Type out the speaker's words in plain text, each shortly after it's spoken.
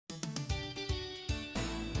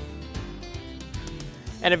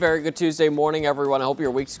And a very good Tuesday morning, everyone. I hope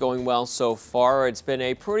your week's going well so far. It's been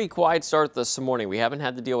a pretty quiet start this morning. We haven't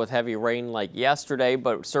had to deal with heavy rain like yesterday,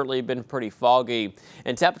 but certainly been pretty foggy.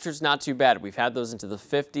 And temperatures not too bad. We've had those into the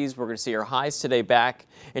 50s. We're going to see our highs today back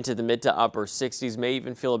into the mid to upper 60s. May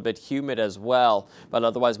even feel a bit humid as well. But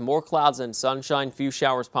otherwise, more clouds and sunshine. Few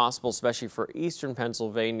showers possible, especially for eastern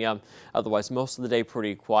Pennsylvania. Otherwise, most of the day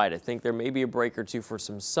pretty quiet. I think there may be a break or two for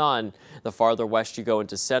some sun the farther west you go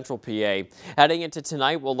into central PA. Heading into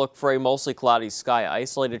tonight, we'll look for a mostly cloudy sky.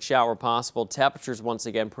 Isolated shower possible. Temperatures once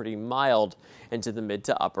again pretty mild into the mid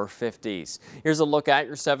to upper 50s. Here's a look at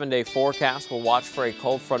your 7-day forecast. We'll watch for a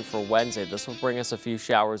cold front for Wednesday. This will bring us a few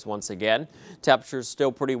showers once again. Temperatures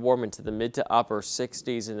still pretty warm into the mid to upper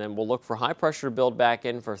 60s, and then we'll look for high pressure to build back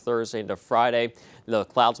in for Thursday into Friday. The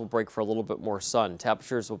clouds will break for a little bit more sun.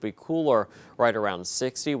 Temperatures will be cooler right around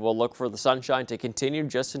 60. We'll look for the sunshine to continue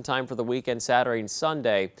just in time for the weekend Saturday and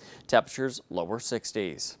Sunday. Temperatures lower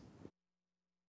 60s.